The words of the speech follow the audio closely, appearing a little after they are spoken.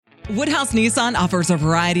Woodhouse Nissan offers a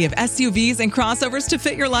variety of SUVs and crossovers to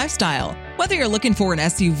fit your lifestyle. Whether you're looking for an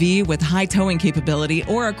SUV with high towing capability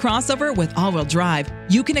or a crossover with all-wheel drive,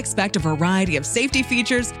 you can expect a variety of safety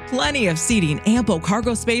features, plenty of seating, ample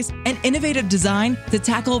cargo space, and innovative design to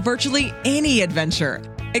tackle virtually any adventure.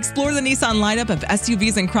 Explore the Nissan lineup of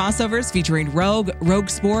SUVs and crossovers featuring Rogue, Rogue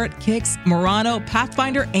Sport, Kicks, Murano,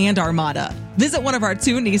 Pathfinder, and Armada. Visit one of our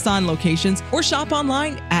 2 Nissan locations or shop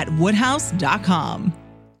online at woodhouse.com.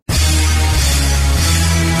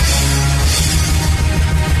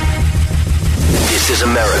 This is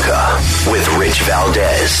America with Rich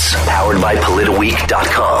Valdez, powered by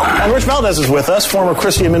PolitiWeek.com. And Rich Valdez is with us, former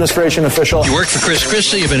Christie administration official. You worked for Chris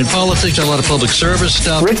Christie, you've been in politics, done a lot of public service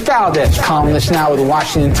stuff. Rich Valdez, columnist now with the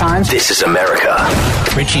Washington Times. This is America.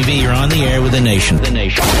 Richie V, you're on the air with the nation. The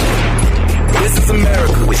Nation. This is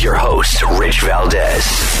America with your host, Rich Valdez.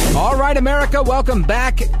 All right, America, welcome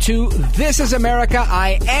back to This is America.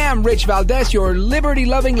 I am Rich Valdez, your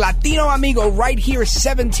liberty-loving Latino amigo, right here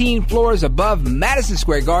 17 floors above Madison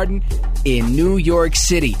Square Garden in New York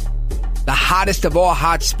City. The hottest of all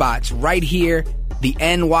hot spots, right here, the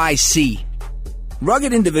NYC.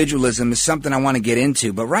 Rugged individualism is something I want to get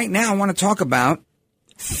into, but right now I want to talk about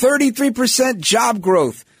 33% job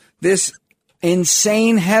growth, this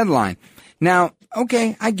insane headline. Now,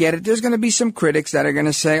 okay, I get it. There's going to be some critics that are going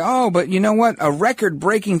to say, oh, but you know what? A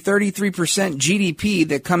record-breaking 33% GDP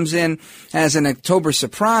that comes in as an October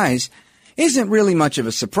surprise isn't really much of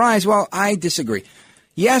a surprise. Well, I disagree.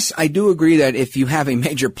 Yes, I do agree that if you have a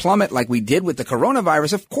major plummet like we did with the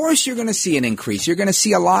coronavirus, of course you're going to see an increase. You're going to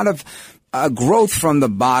see a lot of growth from the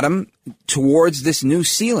bottom towards this new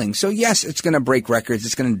ceiling. So, yes, it's going to break records.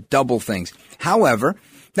 It's going to double things. However,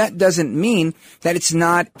 that doesn't mean that it's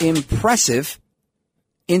not impressive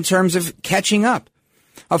in terms of catching up.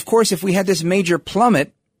 Of course, if we had this major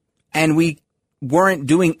plummet and we weren't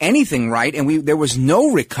doing anything right and there was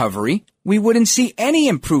no recovery, we wouldn't see any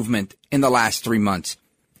improvement in the last 3 months,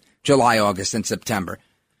 July, August, and September.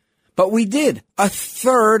 But we did. A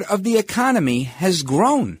third of the economy has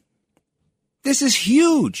grown. This is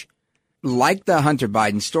huge. Like the Hunter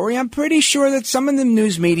Biden story, I'm pretty sure that some of the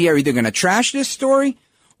news media are either going to trash this story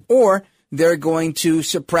or they're going to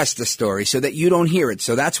suppress the story so that you don't hear it.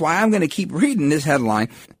 So that's why I'm going to keep reading this headline.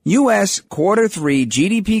 U.S. Q3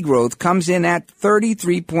 GDP growth comes in at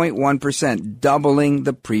 33.1%, doubling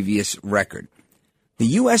the previous record. The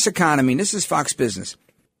U.S. economy, this is Fox Business,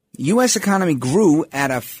 U.S. economy grew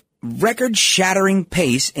at a record-shattering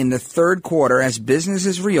pace in the third quarter as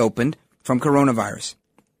businesses reopened from coronavirus.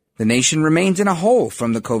 The nation remains in a hole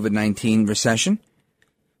from the COVID-19 recession.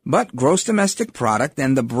 But gross domestic product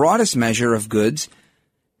and the broadest measure of goods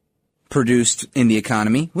produced in the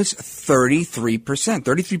economy was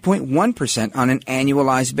 33.1% on an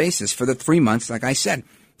annualized basis for the 3 months, like I said,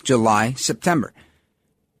 July through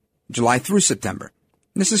September.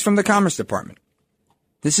 This is from the Commerce Department.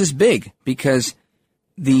 This is big because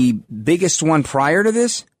the biggest one prior to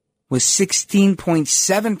this was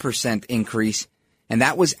 16.7% increase, and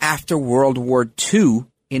that was after World War II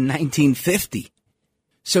in 1950.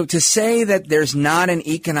 So to say that there's not an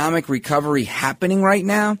economic recovery happening right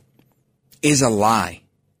now is a lie.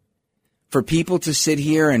 For people to sit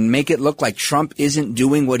here and make it look like Trump isn't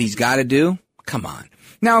doing what he's got to do, come on.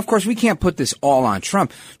 Now, of course, we can't put this all on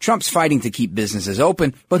Trump. Trump's fighting to keep businesses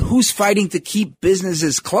open, but who's fighting to keep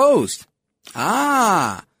businesses closed?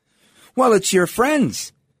 Well, it's your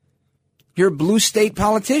friends, your blue state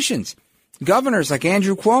politicians, governors like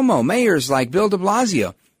Andrew Cuomo, mayors like Bill de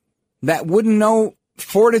Blasio, that wouldn't know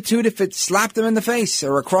fortitude if it slapped them in the face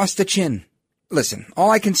or across the chin. Listen, all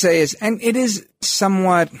I can say is, and it is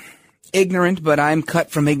somewhat ignorant, but I'm cut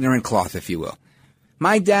from ignorant cloth, if you will.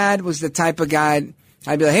 My dad was the type of guy,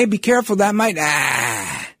 I'd be like, hey, be careful, that might,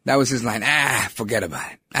 that was his line, forget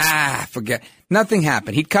about it, forget. Nothing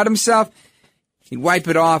happened. He'd cut himself, he'd wipe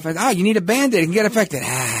it off, and, you need a Band-Aid, it can get infected,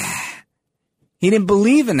 He didn't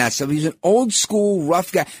believe in that stuff. He was an old school,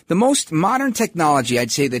 rough guy. The most modern technology, I'd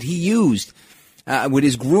say, that he used with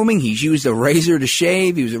his grooming, he's used a razor to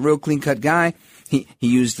shave. He was a real clean-cut guy. He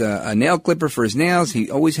used a nail clipper for his nails.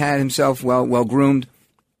 He always had himself well groomed.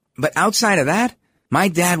 But outside of that, my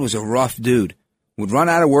dad was a rough dude. Would run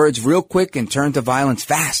out of words real quick and turn to violence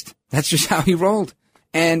fast. That's just how he rolled.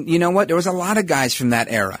 And you know what? There was a lot of guys from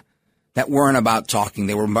that era that weren't about talking.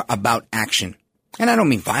 They were about action. And I don't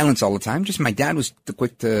mean violence all the time. Just my dad was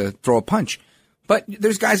quick to throw a punch. But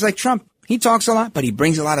there's guys like Trump. He talks a lot, but he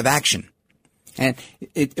brings a lot of action. And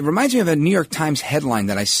it reminds me of a New York Times headline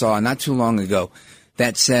that I saw not too long ago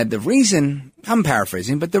that said the reason, I'm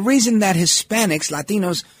paraphrasing, but the reason that Hispanics,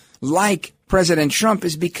 Latinos, like President Trump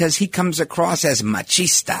is because he comes across as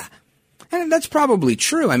machista. And that's probably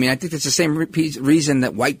true. I mean, I think it's the same reason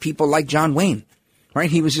that white people like John Wayne, right?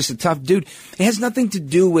 He was just a tough dude. It has nothing to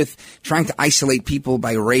do with trying to isolate people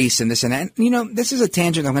by race and this and that. You know, this is a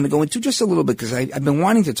tangent I'm going to go into just a little bit because I've been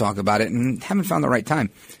wanting to talk about it and haven't found the right time.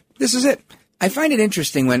 This is it. I find it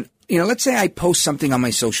interesting when, you know, let's say I post something on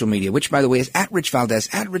my social media, which, by the way, is at Rich Valdez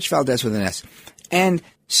with an S. And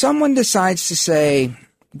someone decides to say,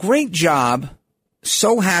 great job,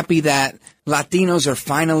 so happy that Latinos are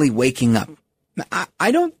finally waking up. Now,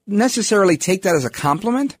 I don't necessarily take that as a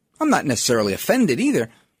compliment. I'm not necessarily offended either.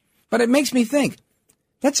 But it makes me think,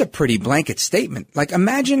 that's a pretty blanket statement. Like,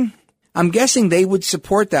 imagine, I'm guessing they would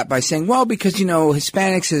support that by saying, well, because, you know,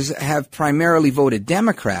 Hispanics have primarily voted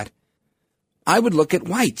Democrat. I would look at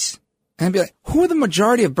whites and I'd be like, who are the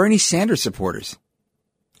majority of Bernie Sanders supporters?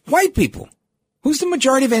 White people. Who's the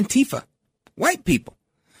majority of Antifa? White people.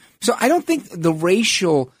 So I don't think the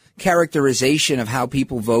racial characterization of how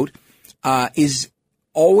people vote is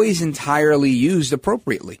always entirely used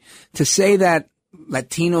appropriately. To say that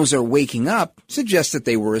Latinos are waking up suggests that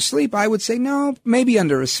they were asleep. I would say, no, maybe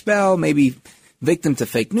under a spell, maybe victim to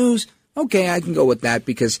fake news. Okay, I can go with that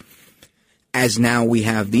because as now we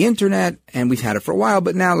have the internet and we've had it for a while,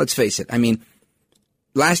 but now let's face it. I mean,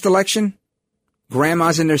 last election,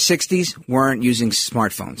 grandmas in their 60s weren't using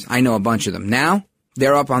smartphones. I know a bunch of them. Now,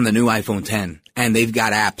 they're up on the new iPhone 10, and they've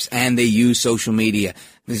got apps, and they use social media.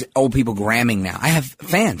 There's old people gramming now. I have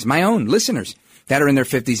fans, my own listeners, that are in their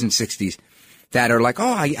 50s and 60s that are like,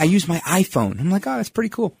 oh, I use my iPhone. I'm like, oh, that's pretty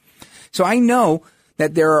cool. So I know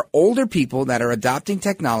that there are older people that are adopting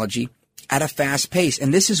technology at a fast pace,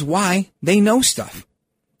 and this is why they know stuff.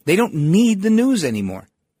 They don't need the news anymore.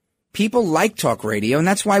 People like talk radio, and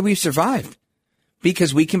that's why we've survived.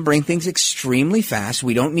 Because we can bring things extremely fast.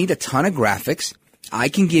 We don't need a ton of graphics. I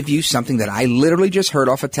can give you something that I literally just heard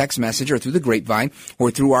off a text message or through the grapevine or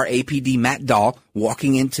through our APD, Matt Dahl,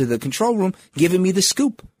 walking into the control room, giving me the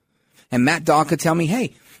scoop. And Matt Dahl could tell me,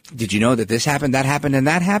 hey, did you know that this happened, that happened, and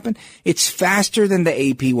that happened? It's faster than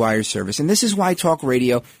the AP wire service. And this is why talk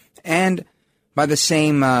radio and by the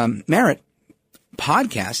same merit,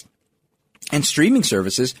 podcast and streaming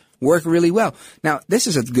services work really well. Now, this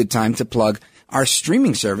is a good time to plug our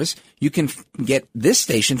streaming service. You can get this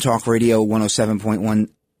station, Talk Radio 107.1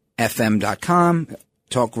 FM.com,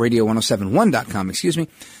 talkradio1071.com,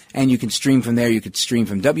 and you can stream from there. You could stream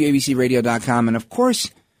from WABCRadio.com, and of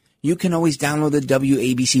course, you can always download the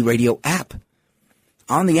WABC Radio app.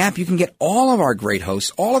 On the app, you can get all of our great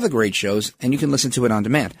hosts, all of the great shows, and you can listen to it on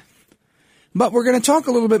demand. But we're going to talk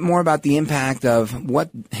a little bit more about the impact of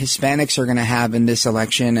what Hispanics are going to have in this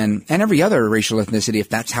election and every other racial ethnicity, if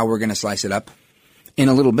that's how we're going to slice it up, in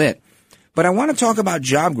a little bit. But I want to talk about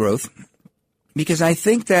job growth because I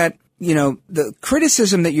think that, you know, the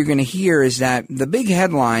criticism that you're going to hear is that the big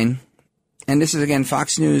headline, and this is, again,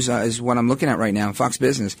 Fox News is what I'm looking at right now, Fox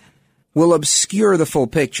Business, will obscure the full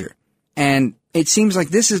picture. And it seems like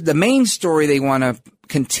this is the main story they want to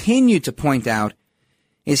continue to point out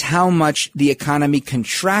is how much the economy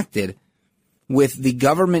contracted with the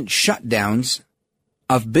government shutdowns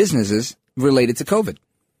of businesses related to COVID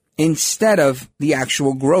instead of the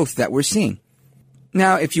actual growth that we're seeing.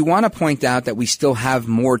 Now, if you want to point out that we still have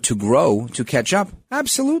more to grow to catch up,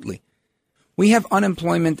 absolutely. We have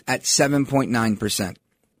unemployment at 7.9%.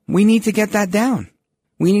 We need to get that down.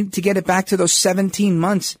 We need to get it back to those 17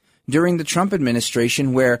 months during the Trump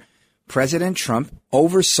administration where President Trump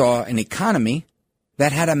oversaw an economy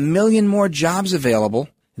that had 1 million more jobs available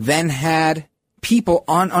than had people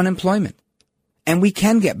on unemployment. And we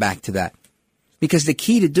can get back to that because the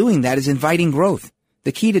key to doing that is inviting growth.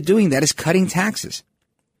 The key to doing that is cutting taxes.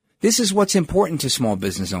 This is what's important to small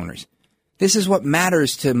business owners. This is what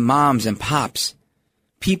matters to moms and pops,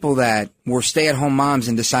 people that were stay-at-home moms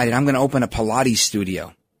and decided, I'm going to open a Pilates studio.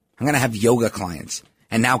 I'm going to have yoga clients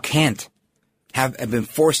and now can't, have been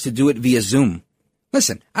forced to do it via Zoom.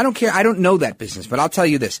 Listen, I don't care. I don't know that business, but I'll tell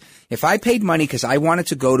you this. If I paid money because I wanted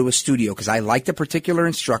to go to a studio because I liked a particular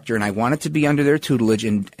instructor and I wanted to be under their tutelage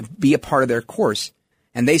and be a part of their course,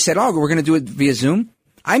 and they said, oh, we're going to do it via Zoom,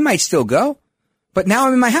 I might still go, but now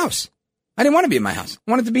I'm in my house. I didn't want to be in my house.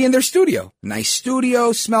 I wanted to be in their studio. Nice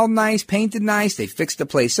studio, smelled nice, painted nice. They fixed the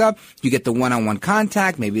place up. You get the one-on-one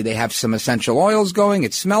contact. Maybe they have some essential oils going.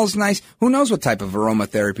 It smells nice. Who knows what type of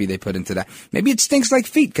aromatherapy they put into that? Maybe it stinks like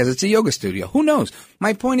feet because it's a yoga studio. Who knows?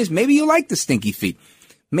 My point is maybe you like the stinky feet.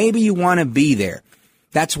 Maybe you want to be there.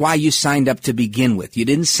 That's why you signed up to begin with. You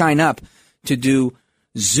didn't sign up to do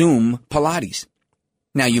Zoom Pilates.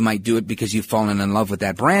 Now, you might do it because you've fallen in love with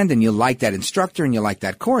that brand and you like that instructor and you like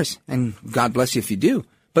that course. And God bless you if you do.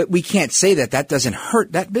 But we can't say that that doesn't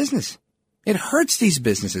hurt that business. It hurts these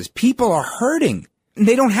businesses. People are hurting.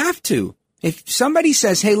 They don't have to. If somebody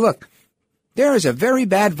says, hey, look, there is a very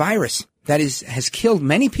bad virus that has killed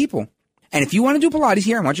many people. And if you want to do Pilates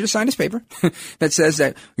here, I want you to sign this paper that says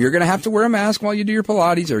that you're going to have to wear a mask while you do your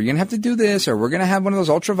Pilates, or you're going to have to do this, or we're going to have one of those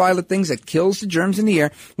ultraviolet things that kills the germs in the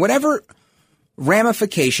air. Whatever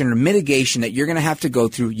ramification or mitigation that you're going to have to go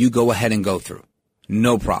through, you go ahead and go through.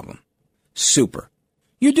 No problem. Super.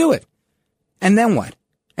 You do it. And then what?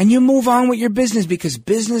 And you move on with your business, because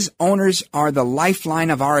business owners are the lifeline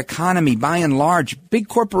of our economy by and large. Big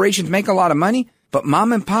corporations make a lot of money, but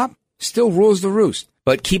mom and pop still rules the roost.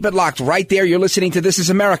 But keep it locked right there. You're listening to This is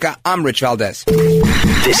America. I'm Rich Valdez.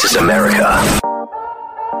 This is America.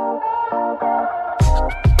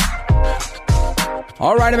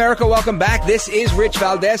 All right, America, welcome back. This is Rich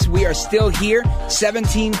Valdez. We are still here,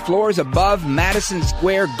 17 floors above Madison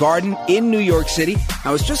Square Garden in New York City.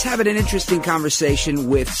 I was just having an interesting conversation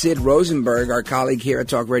with Sid Rosenberg, our colleague here at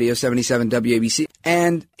Talk Radio 77 WABC.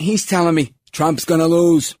 And he's telling me, Trump's going to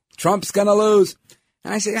lose. Trump's going to lose.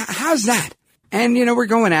 And I say, how's that? And, you know, we're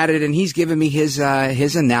going at it, and he's giving me his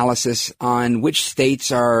analysis on which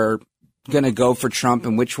states are going to go for Trump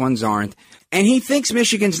and which ones aren't. And he thinks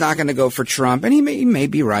Michigan's not going to go for Trump, and he may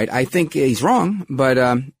be right. I think he's wrong, but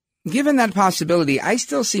given that possibility, I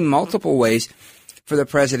still see multiple ways for the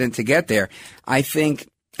president to get there. I think,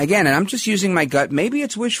 again, and I'm just using my gut, maybe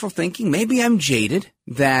it's wishful thinking, maybe I'm jaded,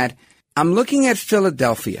 that I'm looking at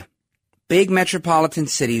Philadelphia, big metropolitan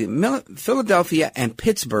city. Philadelphia and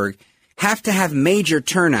Pittsburgh have to have major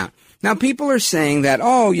turnout. Now, people are saying that,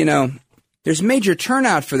 oh, you know, there's major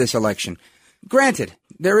turnout for this election. Granted,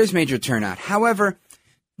 there is major turnout. However,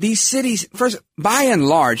 these cities, first, by and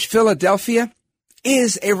large, Philadelphia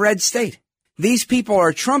is a red state. These people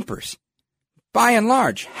are Trumpers, by and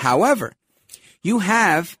large. However, you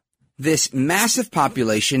have this massive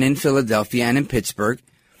population in Philadelphia and in Pittsburgh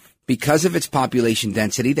because of its population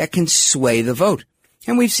density that can sway the vote.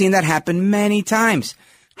 And we've seen that happen many times.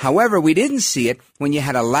 However, we didn't see it when you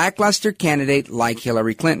had a lackluster candidate like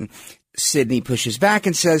Hillary Clinton. Sidney pushes back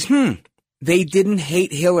and says, they didn't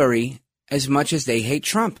hate Hillary as much as they hate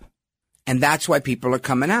Trump. And that's why people are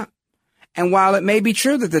coming out. And while it may be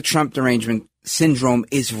true that the Trump derangement syndrome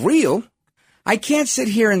is real, I can't sit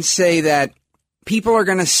here and say that people are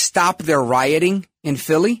going to stop their rioting in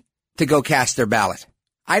Philly to go cast their ballot.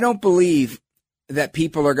 I don't believe that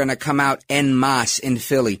people are going to come out en masse in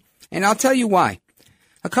Philly. And I'll tell you why.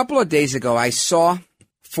 A couple of days ago, I saw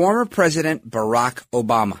former President Barack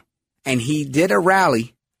Obama, and he did a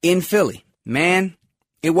rally in Philly. Man,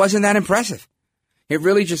 it wasn't that impressive. It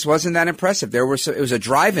really just wasn't that impressive. It was a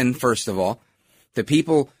drive-in, first of all. The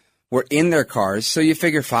people were in their cars, so you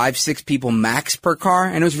figure 5-6 people max per car,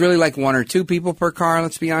 and it was really like 1 or 2 people per car,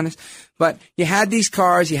 let's be honest. But you had these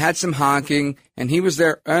cars, you had some honking, and he was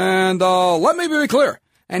there, and let me be clear.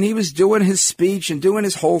 And he was doing his speech and doing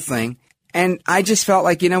his whole thing. And I just felt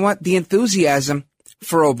like, you know what? The enthusiasm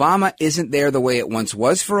for Obama isn't there the way it once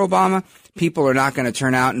was for Obama. People are not going to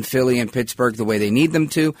turn out in Philly and Pittsburgh the way they need them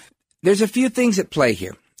to. There's a few things at play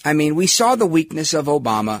here. I mean, we saw the weakness of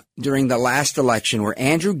Obama during the last election where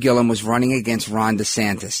Andrew Gillum was running against Ron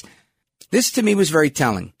DeSantis. This, to me, was very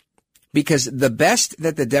telling because the best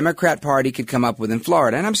that the Democrat Party could come up with in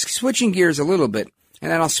Florida, and I'm switching gears a little bit, and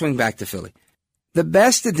then I'll swing back to Philly. The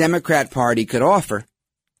best the Democrat Party could offer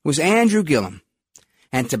was Andrew Gillum.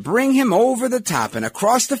 And to bring him over the top and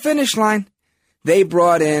across the finish line, they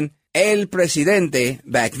brought in El Presidente,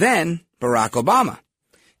 back then, Barack Obama.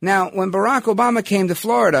 Now, when Barack Obama came to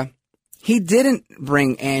Florida, he didn't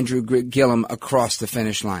bring Andrew Gillum across the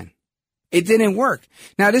finish line. It didn't work.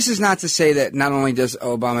 Now, this is not to say that not only does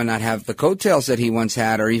Obama not have the coattails that he once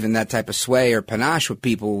had or even that type of sway or panache with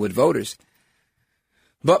people, with voters,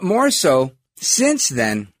 but more so, since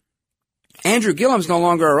then, Andrew Gillum's no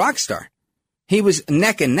longer a rock star. He was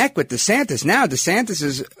neck and neck with DeSantis. Now DeSantis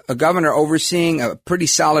is a governor overseeing a pretty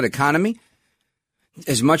solid economy.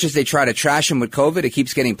 As much as they try to trash him with COVID, it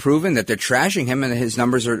keeps getting proven that they're trashing him, and his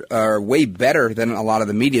numbers are way better than a lot of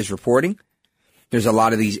the media is reporting. There's a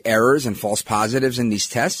lot of these errors and false positives in these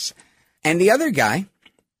tests. And the other guy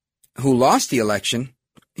who lost the election,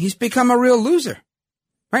 he's become a real loser.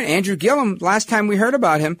 Right? Andrew Gillum, last time we heard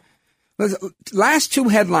about him, last 2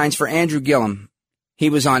 headlines for Andrew Gillum. He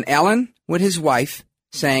was on Ellen with his wife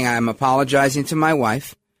saying, I'm apologizing to my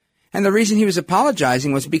wife. And the reason he was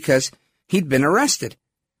apologizing was because he'd been arrested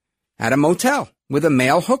at a motel with a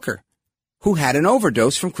male hooker who had an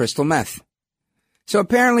overdose from crystal meth. So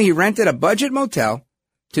apparently he rented a budget motel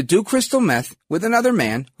to do crystal meth with another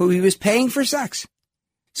man who he was paying for sex.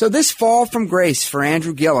 So this fall from grace for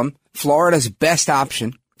Andrew Gillum, Florida's best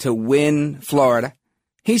option to win Florida.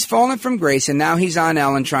 He's fallen from grace, and now he's on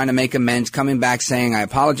Ellen trying to make amends, coming back saying, I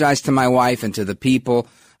apologize to my wife and to the people.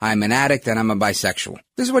 I'm an addict and I'm a bisexual.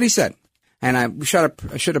 This is what he said. And I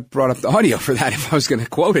should have brought up the audio for that if I was going to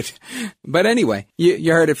quote it. But anyway,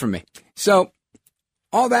 you heard it from me. So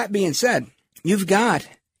all that being said, you've got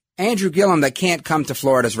Andrew Gillum that can't come to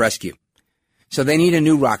Florida's rescue. So they need a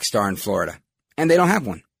new rock star in Florida. And they don't have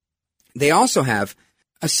one. They also have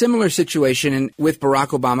a similar situation with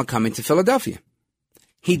Barack Obama coming to Philadelphia.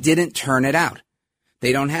 He didn't turn it out.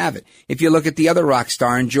 They don't have it. If you look at the other rock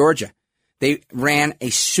star in Georgia, they ran a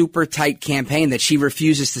super tight campaign that she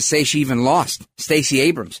refuses to say she even lost, Stacey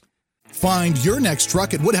Abrams. Find your next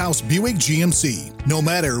truck at Woodhouse Buick GMC. No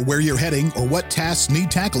matter where you're heading or what tasks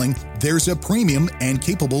need tackling, there's a premium and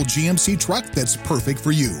capable GMC truck that's perfect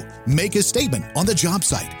for you. Make a statement on the job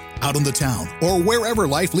site, out on the town, or wherever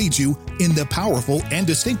life leads you in the powerful and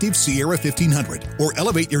distinctive Sierra 1500, or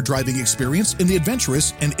elevate your driving experience in the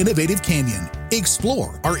adventurous and innovative Canyon.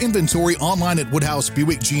 Explore our inventory online at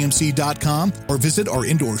WoodhouseBuickGMC.com or visit our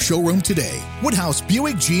indoor showroom today. Woodhouse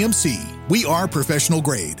Buick GMC. We are professional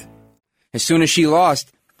grade. As soon as she lost,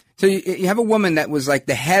 so you have a woman that was like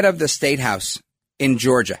the head of the state house in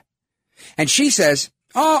Georgia. And she says,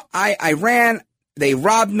 I ran, they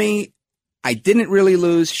robbed me, I didn't really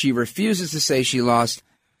lose. She refuses to say she lost.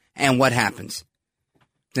 And what happens?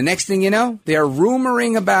 The next thing you know, they're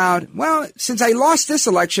rumoring about, well, since I lost this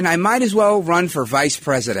election, I might as well run for vice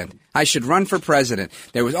president. I should run for president.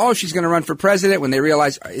 There was, she's going to run for president when they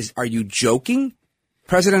realized, are you joking?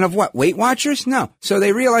 President of what? Weight Watchers? No. So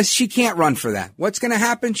they realize she can't run for that. What's going to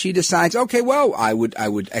happen? She decides, okay, well, I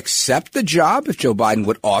would accept the job if Joe Biden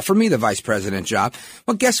would offer me the vice president job.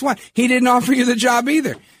 Well, guess what? He didn't offer you the job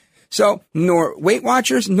either. So nor Weight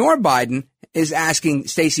Watchers nor Biden is asking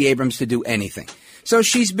Stacey Abrams to do anything. So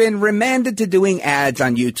she's been remanded to doing ads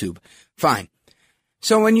on YouTube. Fine.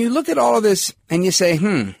 So when you look at all of this and you say,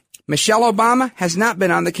 Michelle Obama has not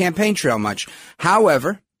been on the campaign trail much.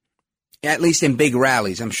 However, at least in big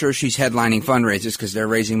rallies, I'm sure she's headlining fundraisers because they're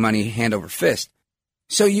raising money hand over fist.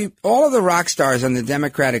 So all of the rock stars on the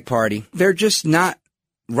Democratic Party, they're just not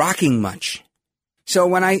rocking much. So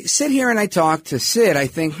when I sit here and I talk to Sid, I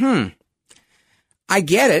think, I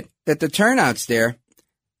get it that the turnout's there,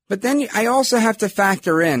 but then I also have to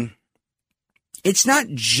factor in, it's not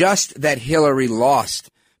just that Hillary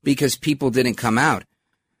lost because people didn't come out,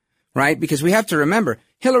 right? Because we have to remember,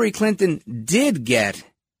 Hillary Clinton did get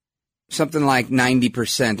something like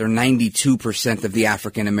 90% or 92% of the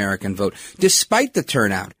African-American vote, despite the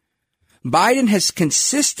turnout. Biden has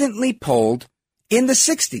consistently polled in the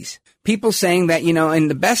 60s. People saying that, in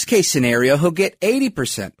the best case scenario, he'll get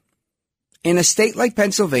 80%. In a state like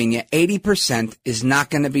Pennsylvania, 80% is not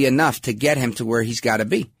going to be enough to get him to where he's got to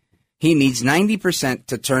be. He needs 90%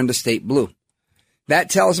 to turn the state blue. That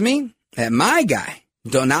tells me that my guy,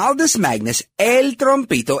 Donaldus Magnus, El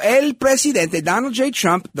Trompito, El Presidente, Donald J.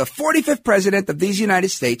 Trump, the 45th president of these United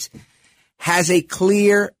States, has a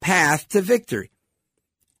clear path to victory.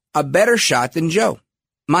 A better shot than Joe.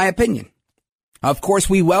 My opinion. Of course,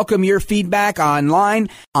 we welcome your feedback online,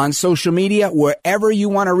 on social media, wherever you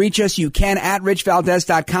want to reach us. You can at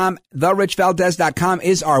richvaldez.com. TheRichValdez.com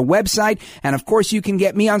is our website. And of course, you can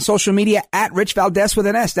get me on social media at Rich Valdez with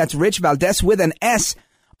an S. That's Rich Valdez with an S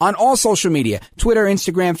on all social media. Twitter,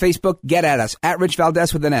 Instagram, Facebook. Get at us at Rich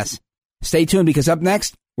Valdez with an S. Stay tuned because up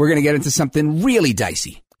next, we're going to get into something really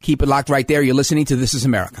dicey. Keep it locked right there. You're listening to This is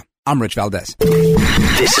America. I'm Rich Valdez.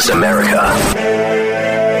 This is America.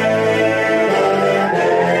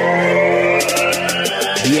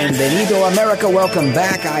 Bienvenido, America. Welcome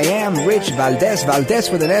back. I am Rich Valdez, Valdez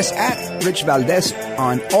with an S, at Rich Valdez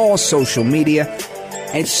on all social media.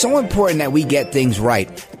 And it's so important that we get things right.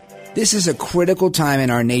 This is a critical time in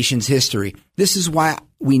our nation's history. This is why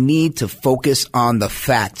we need to focus on the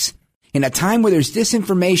facts. In a time where there's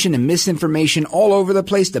disinformation and misinformation all over the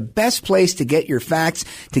place, the best place to get your facts,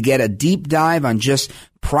 to get a deep dive on just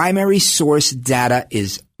primary source data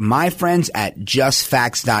is my friends at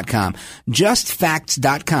JustFacts.com.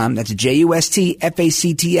 JustFacts.com, that's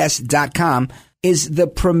JustFacts.com, is the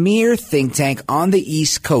premier think tank on the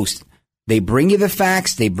East Coast. They bring you the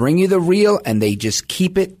facts, they bring you the real, and they just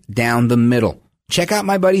keep it down the middle. Check out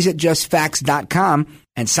my buddies at JustFacts.com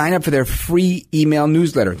and sign up for their free email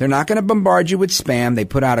newsletter. They're not going to bombard you with spam. They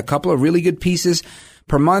put out a couple of really good pieces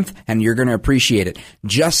per month, and you're going to appreciate it.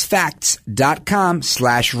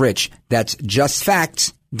 JustFacts.com/rich. That's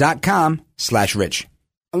JustFacts.com/rich.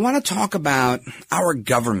 I want to talk about our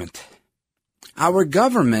government. Our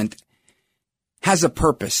government has a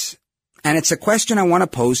purpose, and it's a question I want to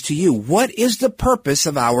pose to you. What is the purpose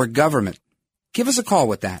of our government? Give us a call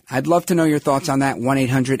with that. I'd love to know your thoughts on that.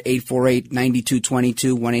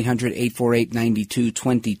 1-800-848-9222,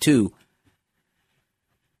 1-800-848-9222.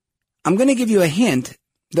 I'm going to give you a hint.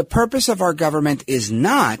 The purpose of our government is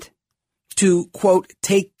not to, quote,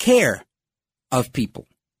 take care of people.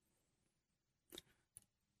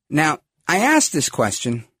 Now, I ask this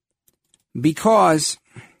question because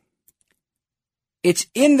it's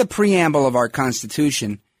in the preamble of our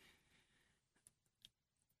Constitution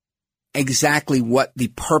exactly what the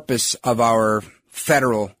purpose of our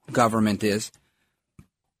federal government is.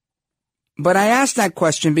 But I ask that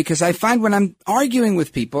question because I find when I'm arguing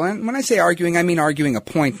with people, and when I say arguing, I mean arguing a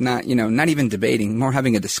point, not even debating, more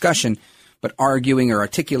having a discussion, but arguing or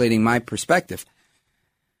articulating my perspective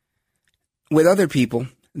with other people,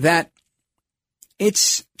 that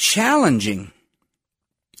it's challenging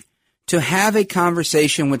to have a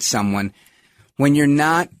conversation with someone when you're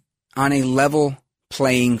not on a level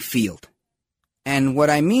playing field. And what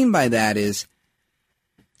I mean by that is,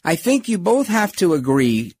 I think you both have to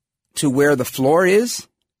agree to where the floor is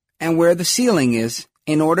and where the ceiling is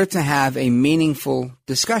in order to have a meaningful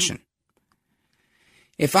discussion.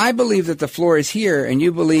 If I believe that the floor is here and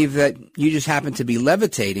you believe that you just happen to be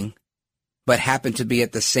levitating, but happen to be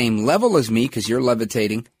at the same level as me because you're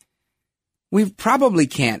levitating, we probably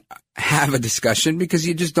can't have a discussion because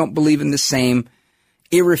you just don't believe in the same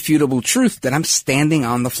irrefutable truth that I'm standing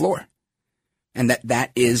on the floor. And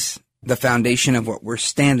that is the foundation of what we're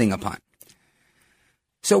standing upon.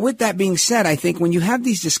 So with that being said, I think when you have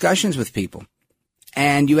these discussions with people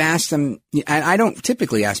and you ask them, and I don't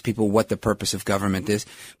typically ask people what the purpose of government is,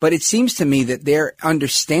 but it seems to me that their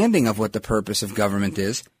understanding of what the purpose of government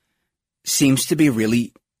is seems to be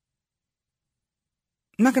really,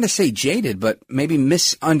 I'm not going to say jaded, but maybe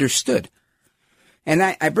misunderstood. And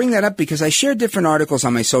I bring that up because I share different articles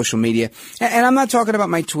on my social media. And I'm not talking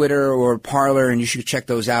about my Twitter or Parler, and you should check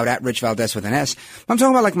those out at Rich Valdez with an S. I'm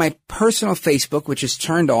talking about like my personal Facebook, which is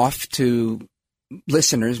turned off to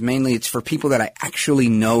listeners. Mainly it's for people that I actually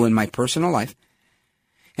know in my personal life.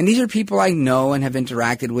 And these are people I know and have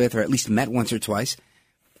interacted with, or at least met once or twice.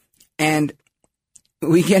 And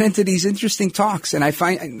we get into these interesting talks, and I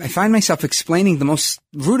find myself explaining the most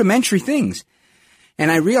rudimentary things. And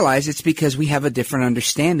I realize it's because we have a different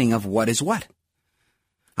understanding of what is what.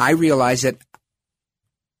 I realize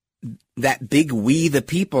that big we, the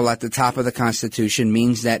people, at the top of the Constitution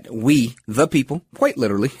means that we, the people, quite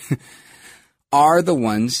literally, are the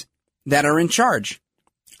ones that are in charge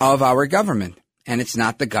of our government. And it's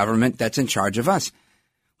not the government that's in charge of us.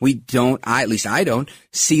 At least I don't,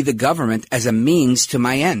 see the government as a means to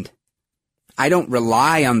my end. I don't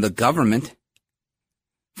rely on the government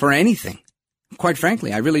for anything. Quite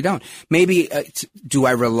frankly, I really don't. Maybe, do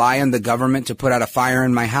I rely on the government to put out a fire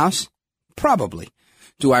in my house? Probably.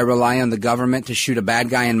 Do I rely on the government to shoot a bad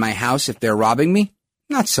guy in my house if they're robbing me?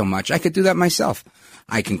 Not so much. I could do that myself.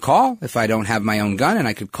 I can call if I don't have my own gun, and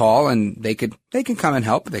I could call and they can come and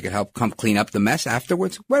help. They could help come clean up the mess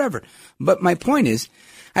afterwards, whatever. But my point is,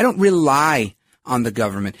 I don't rely on the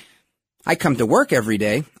government. I come to work every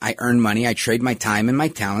day. I earn money. I trade my time and my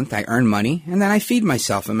talent. I earn money, and then I feed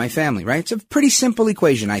myself and my family, right? It's a pretty simple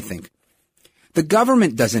equation, I think. The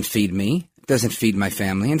government doesn't feed me, doesn't feed my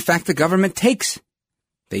family. In fact, the government takes.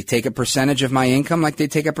 They take a percentage of my income like they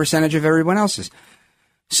take a percentage of everyone else's.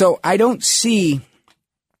 So I don't see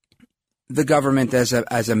the government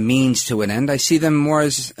as a means to an end. I see them more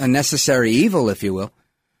as a necessary evil, if you will.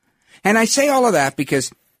 And I say all of that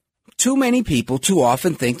because too many people too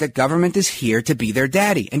often think that government is here to be their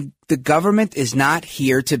daddy. And the government is not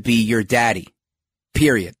here to be your daddy.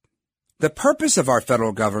 Period. The purpose of our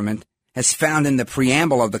federal government, as found in the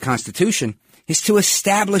preamble of the Constitution, is to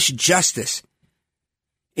establish justice,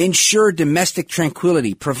 ensure domestic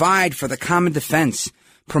tranquility, provide for the common defense,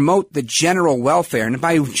 promote the general welfare. And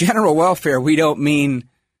by general welfare, we don't mean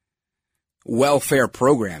welfare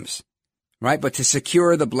programs, right? But to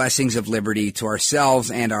secure the blessings of liberty to ourselves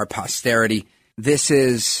and our posterity. This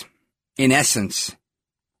is, in essence,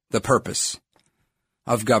 the purpose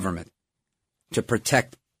of government, to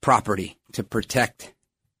protect property, to protect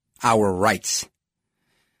our rights.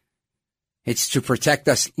 It's to protect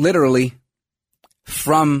us literally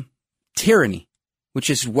from tyranny, which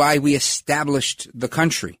is why we established the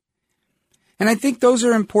country. And I think those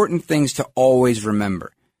are important things to always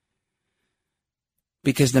remember.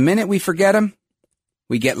 Because the minute we forget them,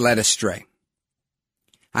 we get led astray.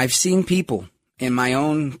 I've seen people in my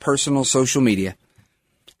own personal social media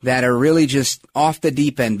that are really just off the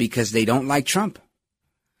deep end because they don't like Trump.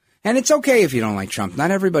 And it's okay if you don't like Trump.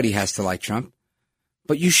 Not everybody has to like Trump.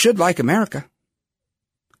 But you should like America.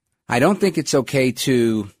 I don't think it's okay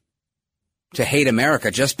to to hate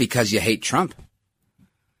America just because you hate Trump.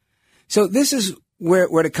 So this is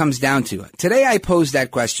where it comes down to. Today I posed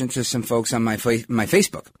that question to some folks on my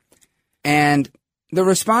Facebook, and the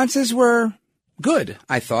responses were good,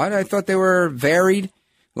 I thought. I thought they were varied,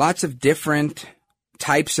 lots of different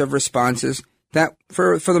types of responses that,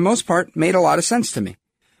 for the most part, made a lot of sense to me.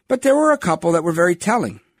 But there were a couple that were very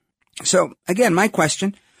telling. So, again, my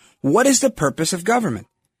question, what is the purpose of government?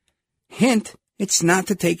 Hint, it's not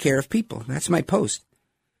to take care of people. That's my post.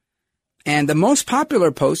 And the most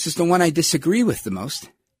popular post is the one I disagree with the most.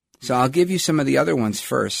 So I'll give you some of the other ones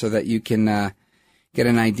first so that you can get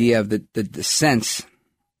an idea of the sense.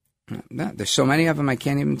 There's so many of them I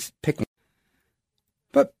can't even pick one.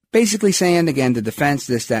 But basically saying, again, the defense,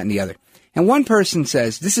 this, that, and the other. And one person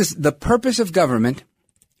says, this is the purpose of government.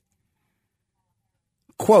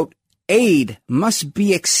 Quote, aid must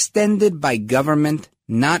be extended by government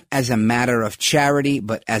not as a matter of charity,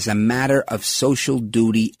 but as a matter of social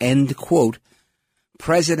duty, end quote.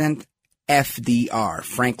 President FDR,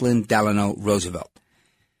 Franklin Delano Roosevelt.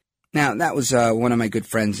 Now, that was one of my good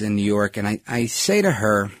friends in New York, and I say to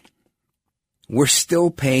her, we're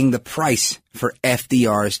still paying the price for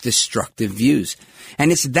FDR's destructive views.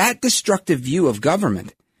 And it's that destructive view of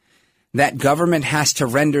government that government has to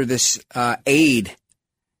render this aid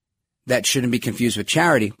that shouldn't be confused with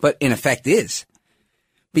charity, but in effect is.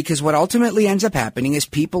 Because what ultimately ends up happening is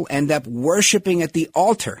people end up worshiping at the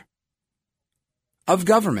altar of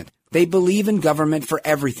government. They believe in government for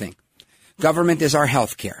everything. Government is our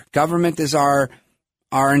health care. Government is our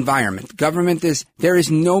environment. There is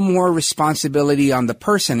no more responsibility on the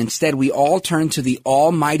person. Instead, we all turn to the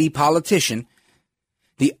almighty politician,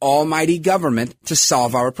 the almighty government to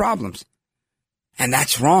solve our problems. And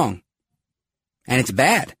that's wrong. And it's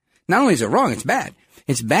bad. Not only is it wrong, it's bad.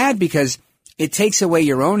 It's bad because it takes away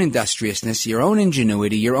your own industriousness, your own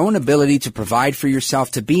ingenuity, your own ability to provide for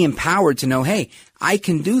yourself, to be empowered to know, hey, I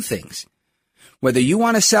can do things. Whether you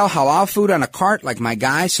want to sell halal food on a cart like my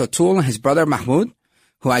guy, Sotul, and his brother Mahmoud,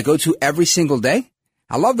 who I go to every single day.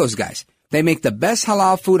 I love those guys. They make the best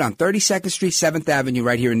halal food on 32nd Street, 7th Avenue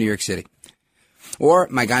right here in New York City. Or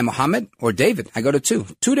my guy Mohammed or David. I go to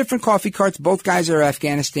two different coffee carts. Both guys are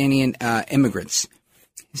Afghanistani immigrants.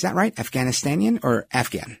 Is that right? Afghanistani or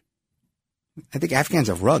Afghan? I think Afghan's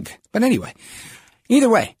a rug. But anyway, either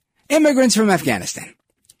way, immigrants from Afghanistan.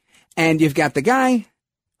 And you've got the guy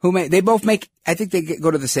who they both make, I think they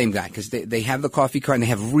go to the same guy because they have the coffee cart and they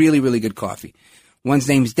have really, really good coffee. One's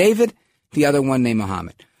name's David, the other one named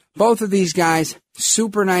Mohammed. Both of these guys,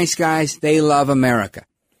 super nice guys, they love America.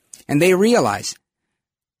 And they realize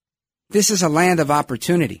this is a land of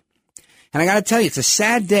opportunity. And I got to tell you, it's a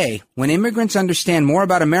sad day when immigrants understand more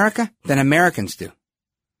about America than Americans do.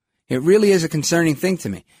 It really is a concerning thing to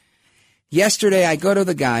me. Yesterday, I go to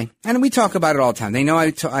the guy, and we talk about it all the time. They know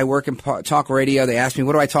I work in talk radio. They ask me,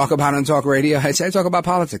 what do I talk about on talk radio? I say, I talk about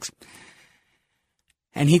politics.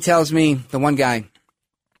 And he tells me, the one guy,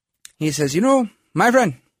 he says, my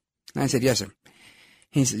friend. And I said, yes, sir.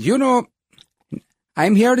 He says,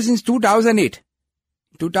 I'm here since 2008.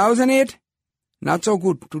 2008, not so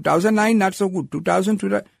good. 2009, not so good.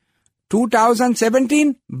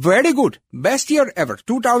 2017, very good. Best year ever.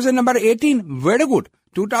 2018, very good.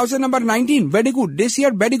 2019, very good. This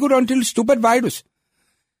year, very good until stupid virus.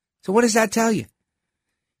 So what does that tell you?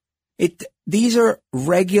 These are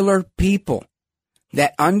regular people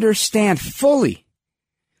that understand fully.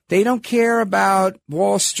 They don't care about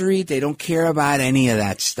Wall Street. They don't care about any of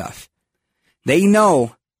that stuff. They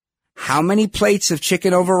know how many plates of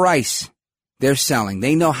chicken over rice they're selling.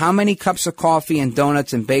 They know how many cups of coffee and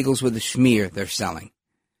donuts and bagels with a schmear they're selling.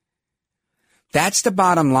 That's the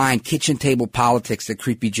bottom line kitchen table politics that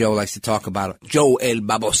Creepy Joe likes to talk about. Joe El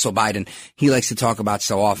Baboso Biden, he likes to talk about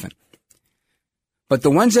so often. But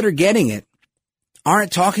the ones that are getting it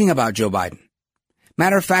aren't talking about Joe Biden.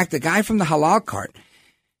 Matter of fact, the guy from the halal cart,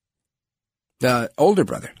 the older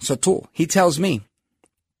brother, Sotul, he tells me,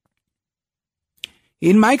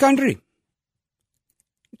 in my country,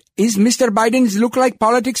 is Mr. Biden's look like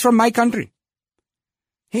politics from my country?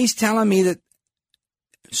 He's telling me that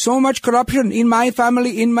so much corruption in my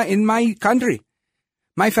family, in my country.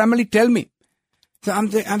 My family tell me. So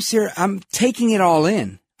I'm serious. I'm taking it all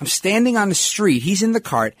in. I'm standing on the street. He's in the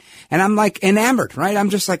cart, and I'm like enamored, right? I'm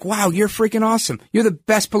just like, wow, you're freaking awesome. You're the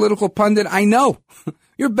best political pundit I know.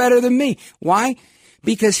 You're better than me. Why?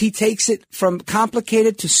 Because he takes it from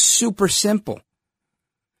complicated to super simple.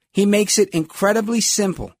 He makes it incredibly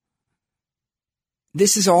simple.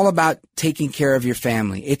 This is all about taking care of your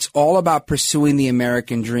family. It's all about pursuing the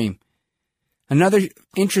American dream. Another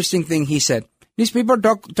interesting thing he said, These people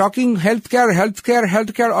talking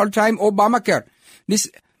healthcare all the time, Obamacare. In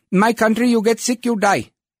my country, you get sick, you die.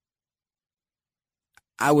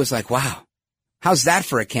 I was like, wow, how's that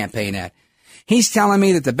for a campaign ad? He's telling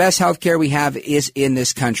me that the best healthcare we have is in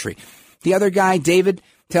this country. The other guy, David,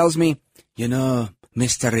 tells me, you know,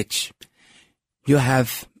 Mr. Rich, you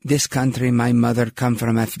have this country. My mother come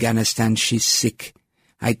from Afghanistan. She's sick.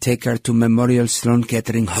 I take her to Memorial Sloan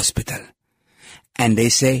Kettering Hospital. And they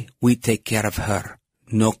say, we take care of her.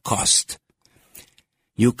 No cost.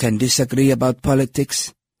 You can disagree about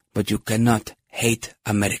politics, but you cannot hate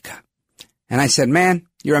America. And I said, man,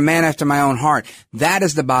 you're a man after my own heart. That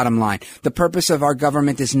is the bottom line. The purpose of our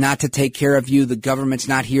government is not to take care of you. The government's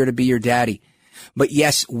not here to be your daddy. But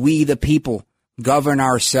yes, we, the people, govern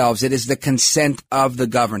ourselves. It is the consent of the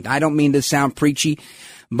governed. I don't mean to sound preachy,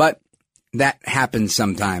 but that happens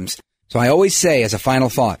sometimes. So I always say as a final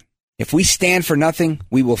thought, if we stand for nothing,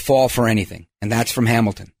 we will fall for anything. And that's from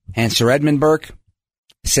Hamilton. And Sir Edmund Burke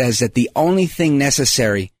says that the only thing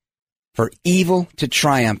necessary for evil to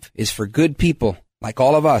triumph is for good people, like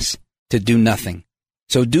all of us, to do nothing.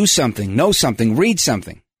 So do something, know something, read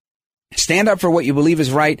something. Stand up for what you believe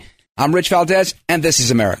is right. I'm Rich Valdez, and this is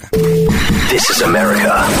America. This is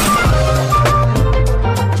America.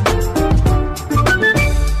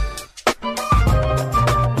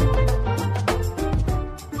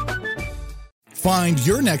 Find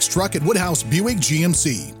your next truck at Woodhouse Buick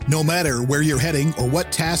GMC. No matter where you're heading or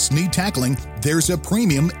what tasks need tackling, there's a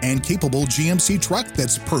premium and capable GMC truck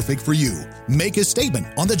that's perfect for you. Make a statement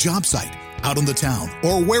on the job site, out on the town,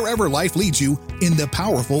 or wherever life leads you in the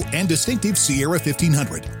powerful and distinctive Sierra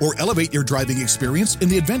 1500, or elevate your driving experience in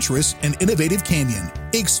the adventurous and innovative Canyon.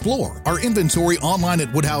 Explore our inventory online at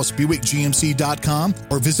WoodhouseBuickGMC.com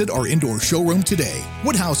or visit our indoor showroom today.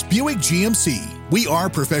 Woodhouse Buick GMC. We are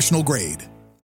professional grade.